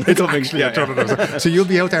a ton. It's actually a ton of them. So you'll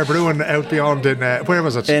be out there brewing out beyond in, where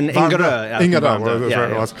was it? In Ingerö. Ingerö,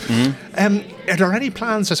 where it was. Mm-hmm. Are there any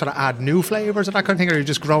plans to sort of add new flavours or that kind of thing, or are you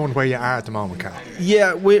just growing where you are at the moment, Carl?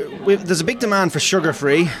 Yeah, there's a big demand for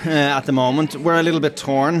sugar-free at the moment. We're a little bit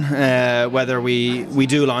torn whether we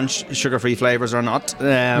do launch sugar-free flavours or not.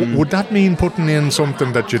 Would that mean putting in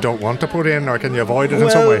something that you don't want to put in, or can you avoid it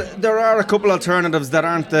in some way? Well, there are a couple alternatives that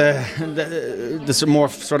aren't the more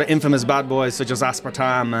sort of infamous bad boys, such as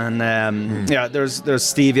aspartame, and there's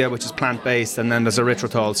stevia, which is plant-based, and then there's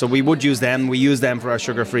erythritol. So we would use them. We use them for our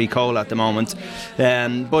sugar-free cola at the moment.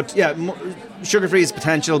 But yeah, sugar-free is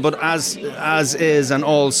potential, but as is an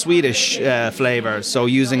all Swedish flavour, so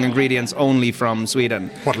using ingredients only from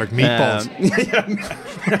Sweden. What, like meatballs?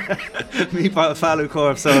 Meatball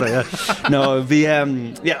falukorv soda. Yeah. No,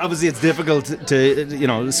 obviously it's difficult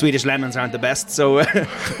to, Swedish lemons aren't the best, so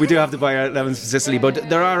we do have to buy our lemons from Sicily. But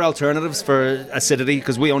there are alternatives for acidity,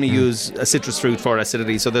 because we only use a citrus fruit for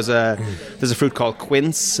acidity. So there's a fruit called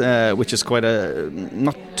quince, which is quite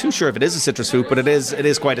not too sure if it is a citrus fruit, but it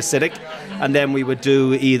is quite acidic. And then we would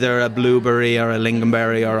do either a blueberry or a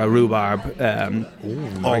lingonberry or a rhubarb,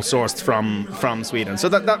 all sourced from Sweden. So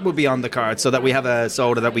that would be on the card, so that we have a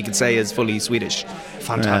soda that we could say is fully Swedish.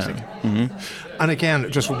 Fantastic. And again,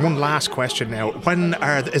 just one last question now.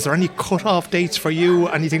 Is there any cut-off dates for you,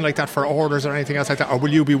 anything like that for orders or anything else like that? Or will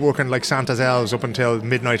you be working like Santa's elves up until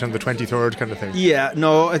midnight on the 23rd kind of thing? Yeah,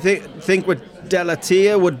 no, I think with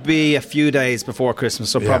Delatia would be a few days before Christmas,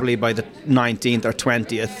 so probably by the 19th or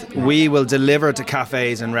 20th. We will deliver to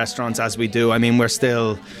cafes and restaurants as we do. I mean, we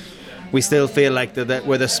still feel like that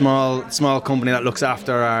we're the small company that looks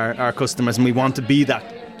after our customers, and we want to be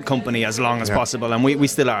that company as long as possible, and we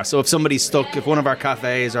still are. So if somebody's stuck, if one of our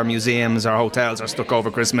cafes or museums or hotels are stuck over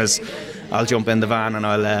Christmas, I'll jump in the van and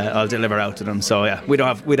I'll deliver out to them. So yeah, we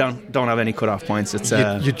don't have any cut-off points. It's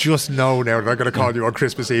you just know now that I'm going to call you on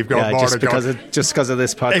Christmas Eve. Just because of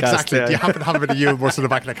this podcast. Exactly. You happen to have a bit of humour in the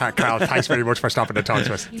back of the car, Carl. Thanks very much for stopping to talk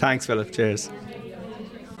to us. Thanks, Philip. Cheers.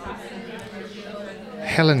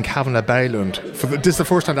 Helen Kavanagh Baylund. This is the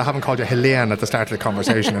first time I haven't called you Helene at the start of the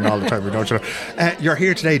conversation and all the time, don't you know? You're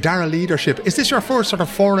here today, Dara Leadership. Is this your first sort of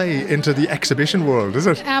foray into the exhibition world, is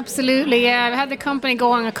it? Absolutely, yeah. I've had the company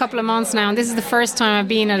going a couple of months now, and this is the first time I've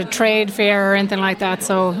been at a trade fair or anything like that.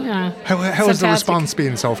 So, how has the response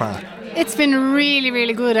been so far? It's been really,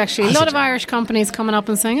 really good, actually. A lot of Irish companies coming up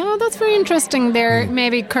and saying, oh, that's very interesting. They're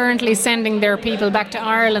maybe currently sending their people back to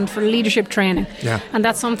Ireland for leadership training. Yeah. And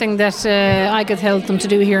that's something that I could help them to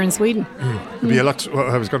do here in Sweden. It'd be a lot,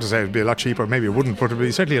 I was going to say it'd be a lot cheaper, maybe it wouldn't, but it'd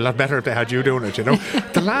be certainly a lot better if they had you doing it,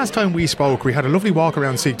 The last time we spoke, we had a lovely walk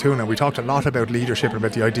around Sigtuna, and we talked a lot about leadership and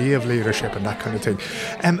about the idea of leadership and that kind of thing.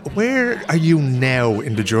 Where are you now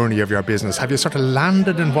in the journey of your business? Have you sort of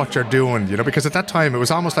landed in what you're doing, Because at that time it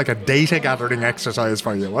was almost like a data gathering exercise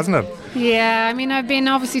for you, wasn't it? Yeah, I mean, I've been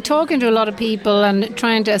obviously talking to a lot of people and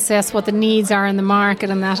trying to assess what the needs are in the market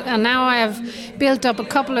and that. And now I have built up a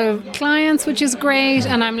couple of clients, which is great.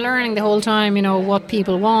 And I'm learning the whole time, what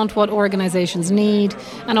people want, what organizations need,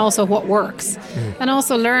 and also what works. And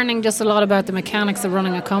also learning just a lot about the mechanics of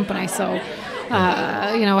running a company. So,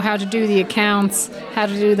 how to do the accounts, how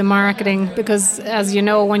to do the marketing, because as you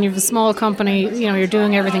know, when you have a small company, you're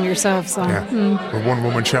doing everything yourself. So, a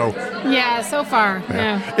one-woman show. Yeah, so far.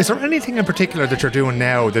 Yeah. Is there anything in particular that you're doing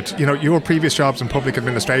now that, your previous jobs in public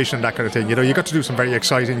administration, that kind of thing, you got to do some very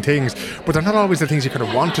exciting things, but they're not always the things you kind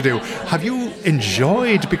of want to do. Have you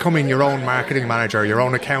enjoyed becoming your own marketing manager, your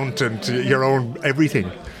own accountant, your own everything?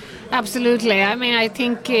 Absolutely. I mean, I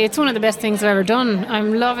think it's one of the best things I've ever done.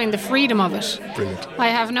 I'm loving the freedom of it. Brilliant. I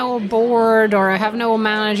have no board or I have no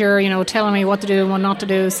manager, telling me what to do and what not to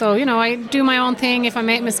do. So, I do my own thing. If I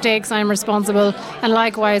make mistakes, I'm responsible. And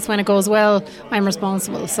likewise, when it goes well, I'm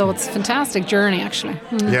responsible. So it's a fantastic journey, actually.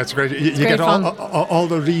 Yeah, it's great. You get all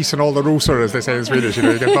the ris and all the rosor, as they say in Swedish.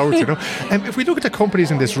 You get both, If we look at the companies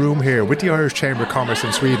in this room here with the Irish Chamber of Commerce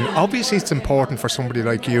in Sweden, obviously it's important for somebody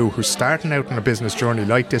like you who's starting out on a business journey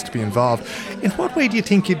like this to be involved. In what way do you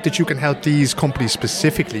think that you can help these companies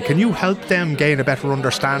specifically? Can you help them gain a better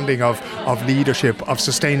understanding of leadership, of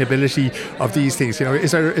sustainability, of these things?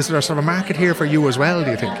 Is there a sort of market here for you as well,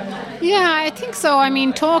 do you think? Yeah, I think so. I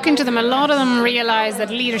mean, talking to them, a lot of them realise that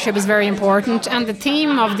leadership is very important, and the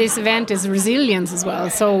theme of this event is resilience as well.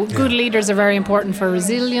 So good leaders are very important for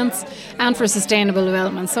resilience and for sustainable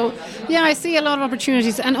development. So yeah, I see a lot of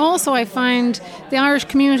opportunities, and also I find the Irish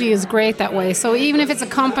community is great that way. So even if it's a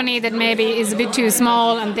company that maybe is a bit too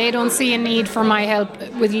small and they don't see a need for my help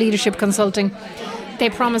with leadership consulting, they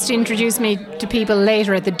promised to introduce me to people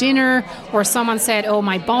later at the dinner, or someone said, oh,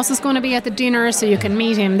 my boss is going to be at the dinner, so you can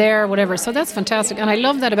meet him there, whatever. So that's fantastic. And I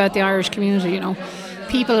love that about the Irish community,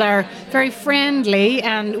 People are very friendly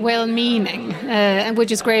and well-meaning,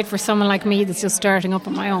 which is great for someone like me that's just starting up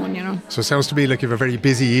on my own, So it sounds to me like you have a very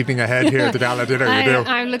busy evening ahead here at the Gala dinner, you do.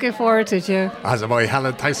 I'm looking forward to it, yeah. As am I.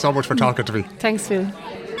 Helen, thanks so much for talking to me. Thanks, Phil.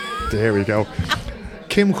 There we go.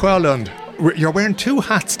 Kim Sjölund. You're wearing two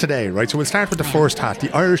hats today, right? So we'll start with the first hat, the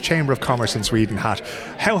Irish Chamber of Commerce in Sweden hat.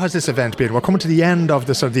 How has this event been? We're coming to the end of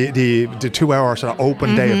the 2-hour sort of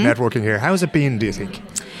open day of networking here. How's it been, do you think?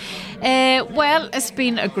 Well, it's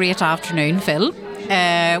been a great afternoon, Phil.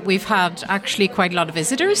 We've had actually quite a lot of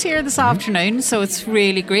visitors here this afternoon, so it's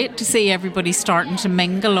really great to see everybody starting to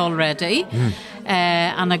mingle already.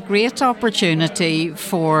 And a great opportunity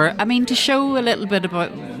to show a little bit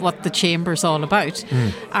about what the Chamber's all about.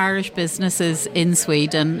 Irish businesses in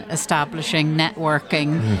Sweden establishing,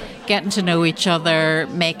 networking, getting to know each other,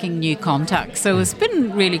 making new contacts. So it's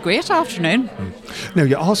been a really great afternoon. Now,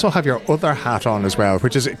 you also have your other hat on as well,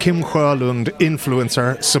 which is Kim Sjölund,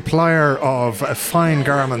 influencer, supplier of fine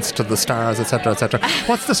garments to the stars, etc., etc.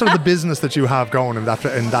 What's the sort of the business that you have going in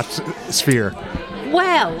that sphere?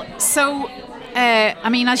 Well, so...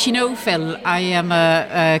 as you know, Phil, I am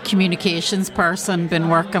a communications person, been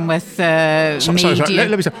working with media. Sorry,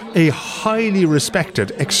 let me say, a highly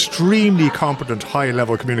respected, extremely competent,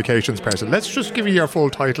 high-level communications person. Let's just give you your full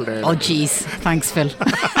title there. Oh, geez. Thanks, Phil.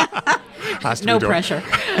 No pressure.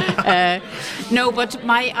 But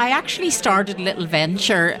I actually started a little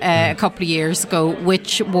venture a couple of years ago,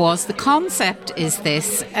 which was, the concept is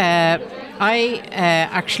this. I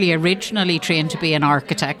actually originally trained to be an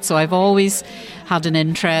architect, so I've always had an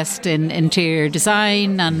interest in interior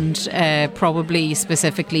design and probably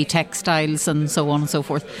specifically textiles and so on and so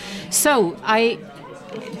forth. So I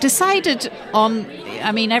decided on,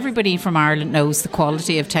 everybody from Ireland knows the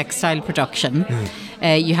quality of textile production.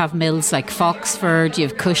 You have mills like Foxford, you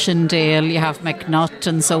have Cushendale, you have McNutt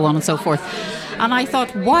and so on and so forth. And I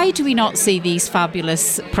thought, why do we not see these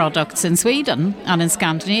fabulous products in Sweden and in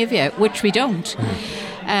Scandinavia, which we don't?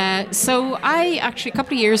 So I actually, a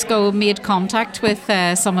couple of years ago, made contact with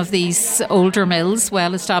some of these older mills,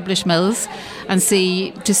 well-established mills, and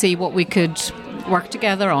see what we could work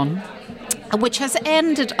together on. Which has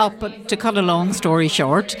ended up, to cut a long story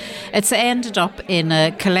short, it's ended up in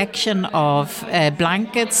a collection of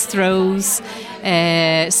blankets, throws,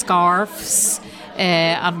 scarves,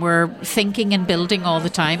 and we're thinking and building all the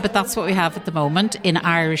time, but that's what we have at the moment, in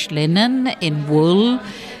Irish linen, in wool,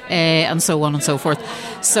 and so on and so forth.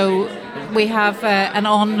 So we have an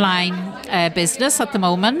online business at the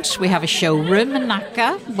moment. We have a showroom in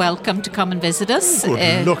Nacka. Welcome to come and visit us.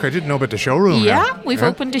 Good look, I didn't know about the showroom. Yeah, we've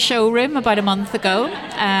opened a showroom about a month ago,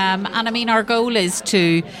 and our goal is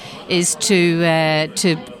to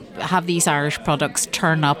have these Irish products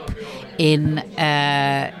turn up in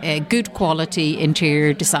a good quality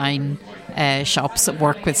interior design shops that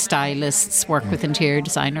work with stylists, work with interior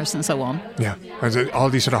designers and so on. Yeah, all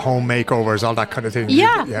these sort of home makeovers, all that kind of thing.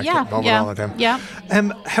 Yeah. All of them. Yeah.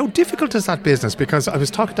 How difficult is that business? Because I was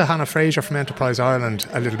talking to Hannah Fraser from Enterprise Ireland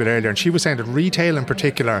a little bit earlier, and she was saying that retail in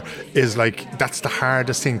particular is that's the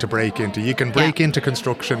hardest thing to break into. You can break into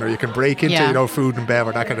construction, or you can break into food and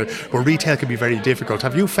beverage, that kind of. Where retail can be very difficult.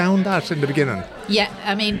 Have you found that in the beginning? Yeah,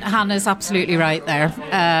 Hannah's absolutely right there.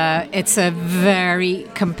 It's a very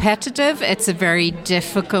competitive competitive. It's a very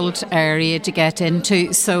difficult area to get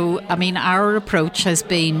into. So, I mean, our approach has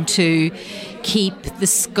been to keep the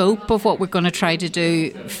scope of what we're going to try to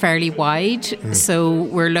do fairly wide. So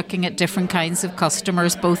we're looking at different kinds of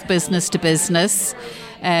customers, both business to business,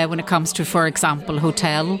 when it comes to, for example,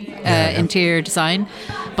 hotel interior design,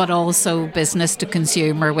 but also business to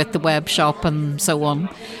consumer with the web shop and so on.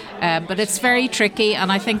 But it's very tricky,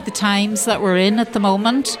 and I think the times that we're in at the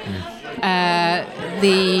moment,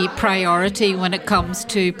 the priority when it comes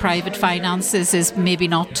to private finances is maybe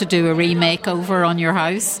not to do a remakeover on your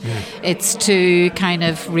house. It's to kind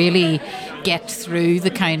of really get through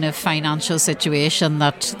the kind of financial situation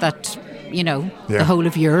that the whole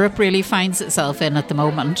of Europe really finds itself in at the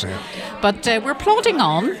moment. But we're plodding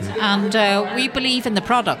on, and we believe in the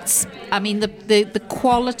products. I mean, the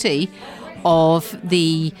quality of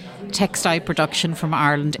the textile production from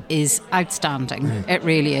Ireland is outstanding. It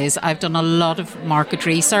really is. I've done a lot of market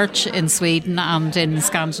research in Sweden and in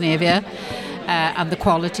Scandinavia, and the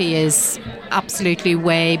quality is absolutely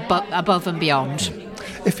way above and beyond.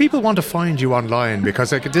 If people want to find you online,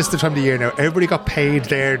 because like this is the time of the year now, everybody got paid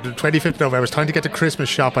there, the 25th of November, it's time to get to Christmas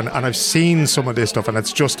shopping, and I've seen some of this stuff and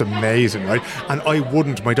it's just amazing, right? And I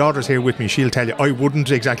wouldn't, my daughter's here with me, she'll tell you, I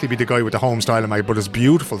wouldn't exactly be the guy with the home style in my, but it's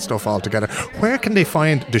beautiful stuff altogether. Where can they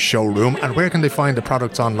find the showroom, and where can they find the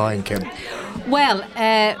products online, Kim? Well,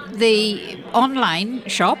 the online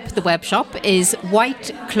shop, the web shop, is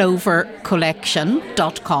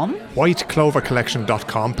whiteclovercollection.com.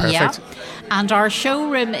 Whiteclovercollection.com, perfect. Yeah. And our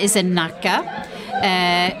showroom is in Nacka.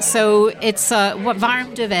 So it's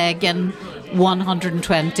Warm de Vägen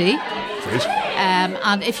 120. Great.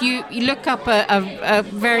 And if you look up a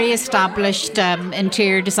very established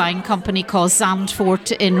interior design company called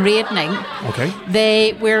Zandvoort in Redning,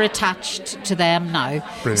 we're attached to them now.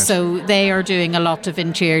 Brilliant. So they are doing a lot of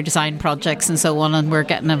interior design projects and so on, and we're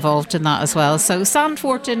getting involved in that as well. So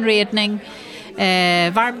Zandvoort in Redning,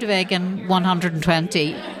 Warm de Vägen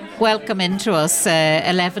 120. Welcome into us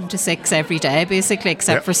 11 to 6 every day, basically,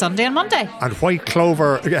 except for Sunday and Monday. And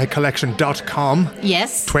whiteclovercollection.com.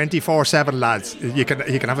 Yes. 24/7, lads. You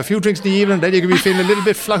can have a few drinks in the evening, then you can be feeling a little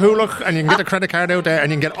bit flahulach, and you can get a credit card out there,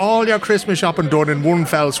 and you can get all your Christmas shopping done in one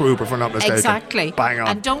fell swoop, if we're not mistaken. Exactly. Bang on.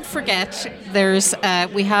 And don't forget,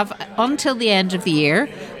 we have until the end of the year,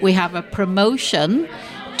 we have a promotion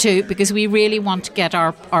because we really want to get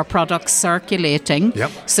our products circulating.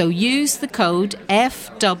 So use the code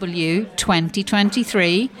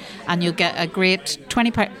FW2023 and you'll get a great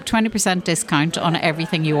 20% discount on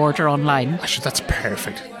everything you order online. Actually, that's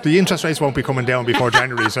perfect. The interest rates won't be coming down before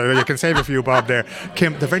January, so you can save a few bob there.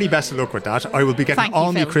 Kim, the very best of luck with that. I will be getting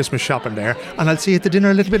all my Christmas shopping there, and I'll see you at the dinner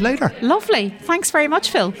a little bit later. Lovely. Thanks very much,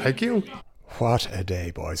 Phil. Thank you. What a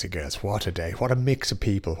day, boys and girls. What a day. What a mix of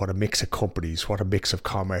people. What a mix of companies. What a mix of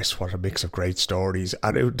commerce. What a mix of great stories.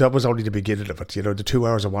 And that was only the beginning of it. You know, the 2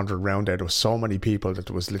 hours of wandering around there was so many people that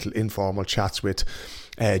there was little informal chats with.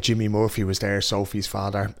 Jimmy Murphy was there, Sophie's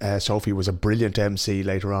father. Sophie was a brilliant MC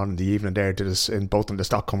later on in the evening there, did us in both in the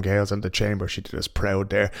Stockholm Gales and the Chamber. She did us proud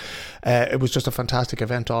there. It was just a fantastic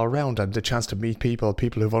event all around, and the chance to meet people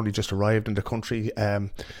who've only just arrived in the country.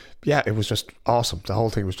 It was just awesome. The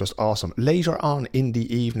whole thing was just awesome. Later on in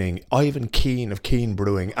the evening, Ivan Keane of Keane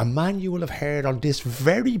Brewing, a man you will have heard on this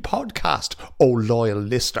very podcast, oh loyal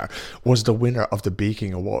listener, was the winner of the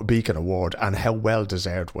Beacon Award, and how well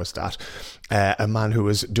deserved was that. A man who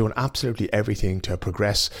was doing absolutely everything to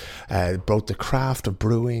progress both the craft of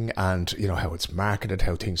brewing and, you know, how it's marketed,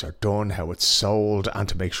 how things are done, how it's sold, and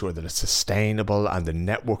to make sure that it's sustainable, and the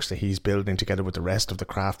networks that he's building together with the rest of the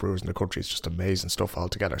craft brewers in the country is just amazing stuff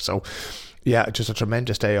altogether. So yeah, just a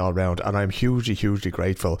tremendous day all round, and I'm hugely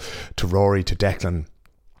grateful to Rory, to Declan,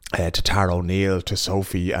 to Tara O'Neill, to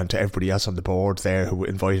Sophie, and to everybody else on the board there who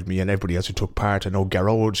invited me, and everybody else who took part. I know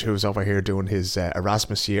Garage, who's over here doing his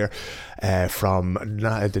Erasmus year from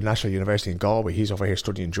the National University in Galway. He's over here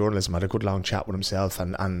studying journalism. I had a good long chat with himself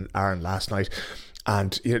and Aaron last night.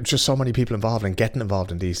 And you know, just so many people involved and getting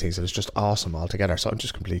involved in these things. It was just awesome altogether. So I'm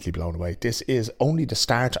just completely blown away. This is only the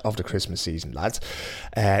start of the Christmas season, lads.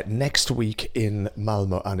 Next week in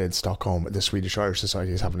Malmo and in Stockholm, the Swedish Irish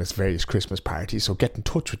Society is having its various Christmas parties. So get in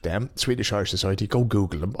touch with them, Swedish Irish Society. Go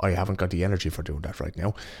Google them. I haven't got the energy for doing that right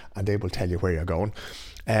now, and they will tell you where you're going.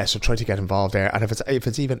 So try to get involved there, and if it's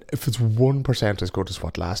 1% as good as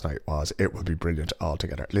what last night was, it will be brilliant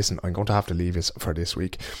altogether. Listen, I'm going to have to leave us for this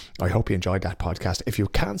week. I hope you enjoyed that podcast. If you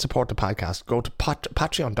can support the podcast, go to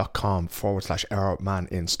patreon.com/Our Man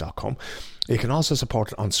in Stockholm. You can also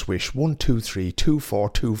support it on Swish 123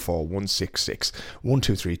 2424 166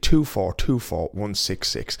 123 2424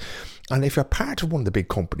 166. And if you're part of one of the big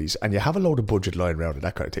companies and you have a load of budget lying around and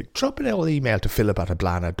that kind of thing, drop an old email to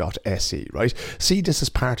philip@ablana.se, right? See this as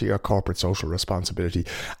part of your corporate social responsibility.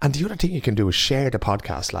 And the other thing you can do is share the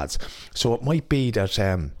podcast, lads. So it might be that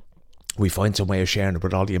we find some way of sharing it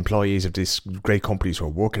with all the employees of these great companies who are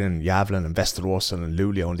working in Javelin and Västerås and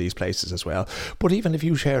Luleå and these places as well. But even if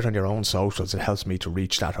you share it on your own socials, it helps me to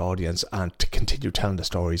reach that audience and to continue telling the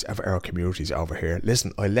stories of our communities over here.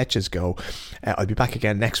 Listen, I'll let you go. I'll be back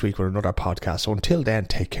again next week with another podcast. So until then,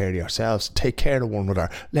 take care of yourselves, take care of one another.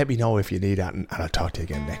 Let me know if you need that, and I'll talk to you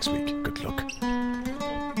again next week. Good luck.